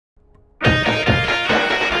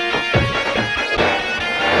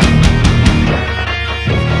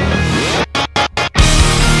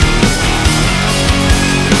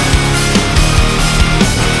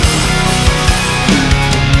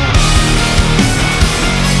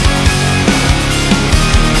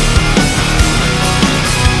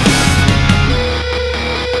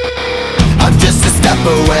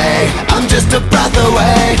just a breath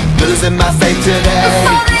away, losing my faith today.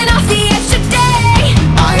 Falling off the edge today.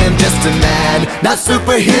 I am just a man, not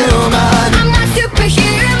superhuman. I'm not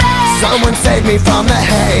superhuman. Someone save me from the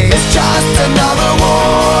haze. It's just another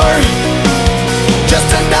war, just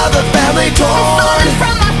another family torn. Falling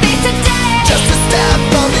from my feet today. Just a step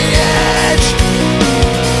on the edge,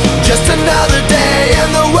 just another day in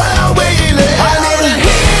the world we live. I need a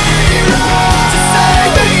hero to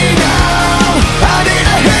save me now. I need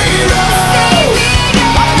a hero. Save me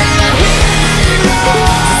now. I need a hero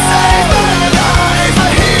to save my life. A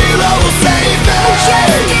hero will save me.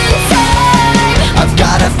 Just in time. I've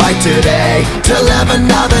gotta fight today to live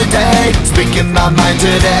another day, speaking my mind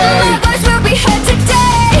today. My voice will be heard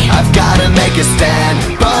today. I've gotta make a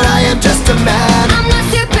stand, but I am just a man. I'm not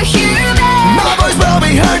superhuman. My voice will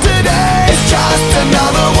be heard today. It's just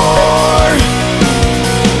another war,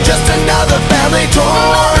 just another family My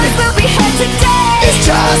torn. voice will be heard today. It's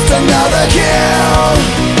just another kill.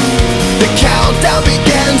 The countdown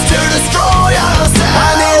begins to destroy ourselves.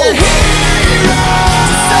 I need a hero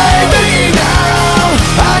to save me now.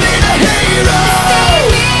 I need a hero. Save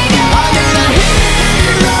me now. I need a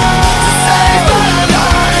hero to save my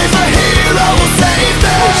life. A hero will save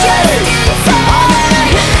me. Just in I time. need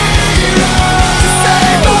a hero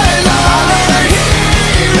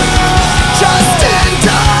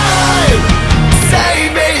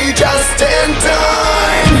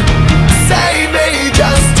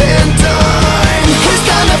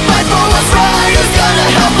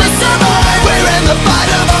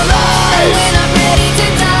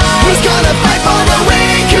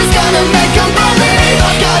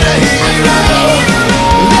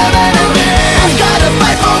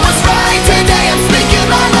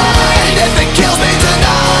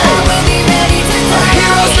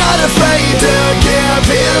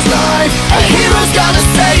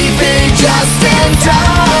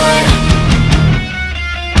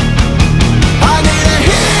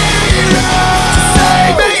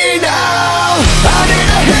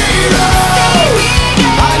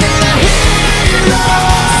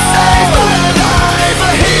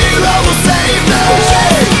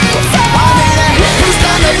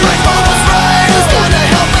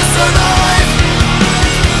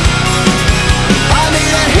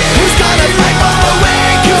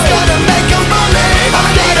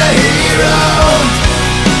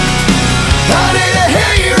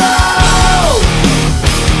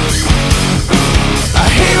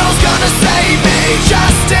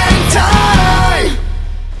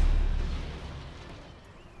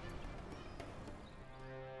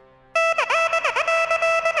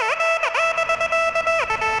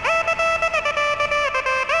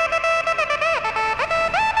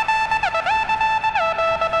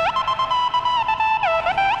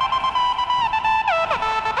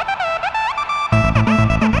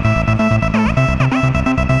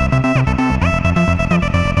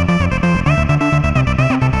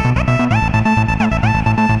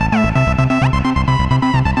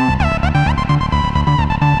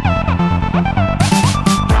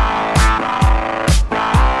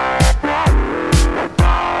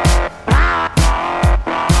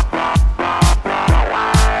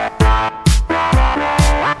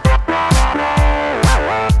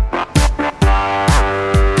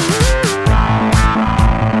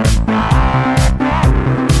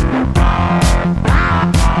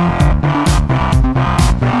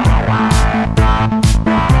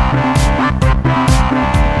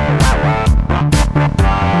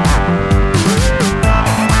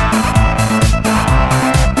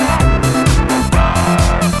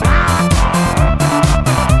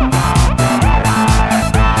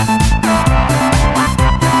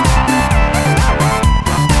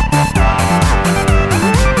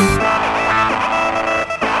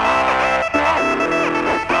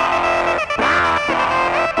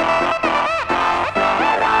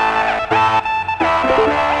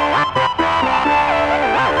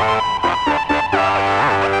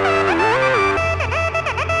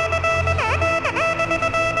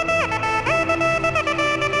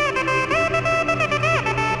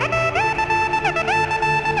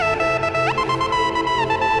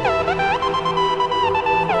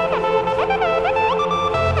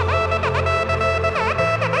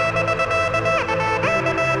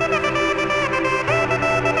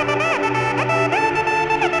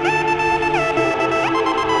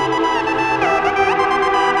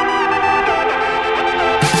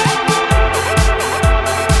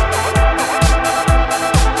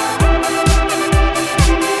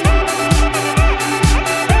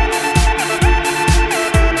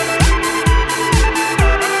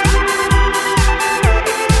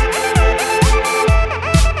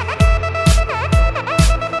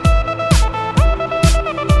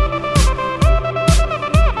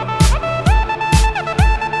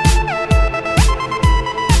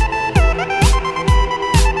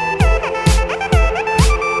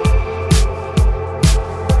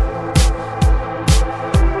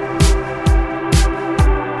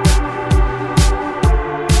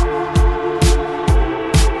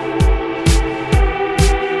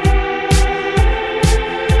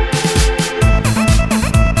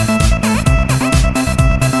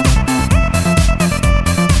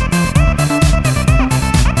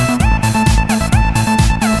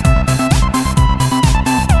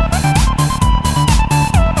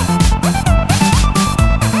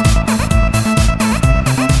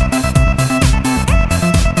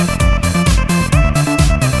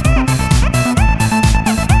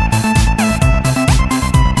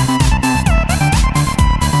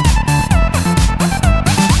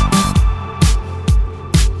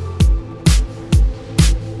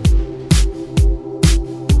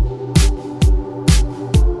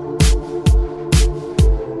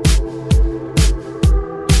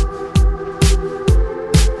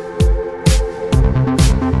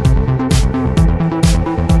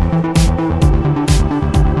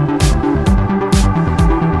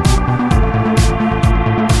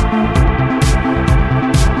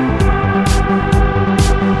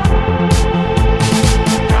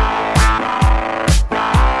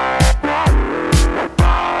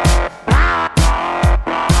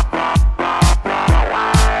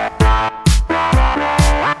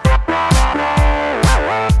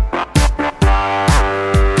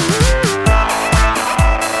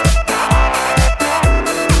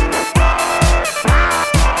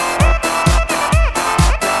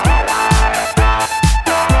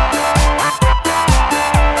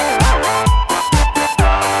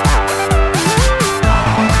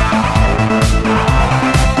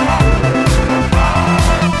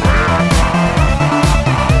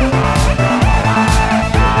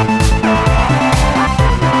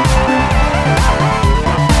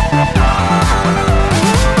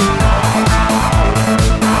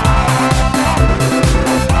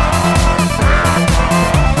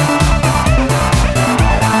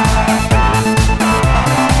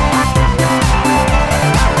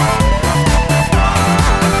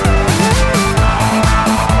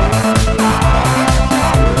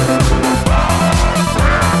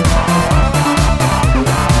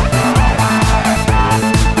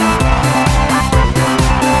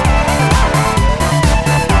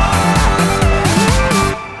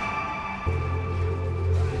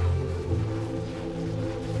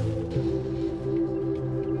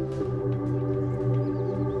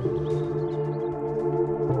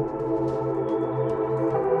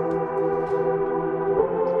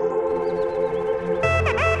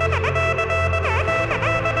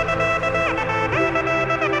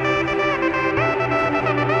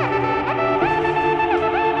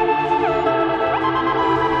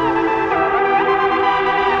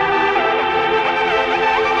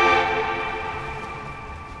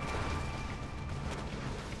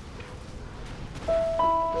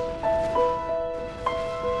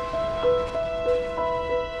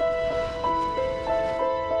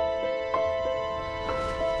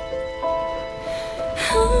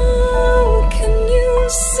Oh.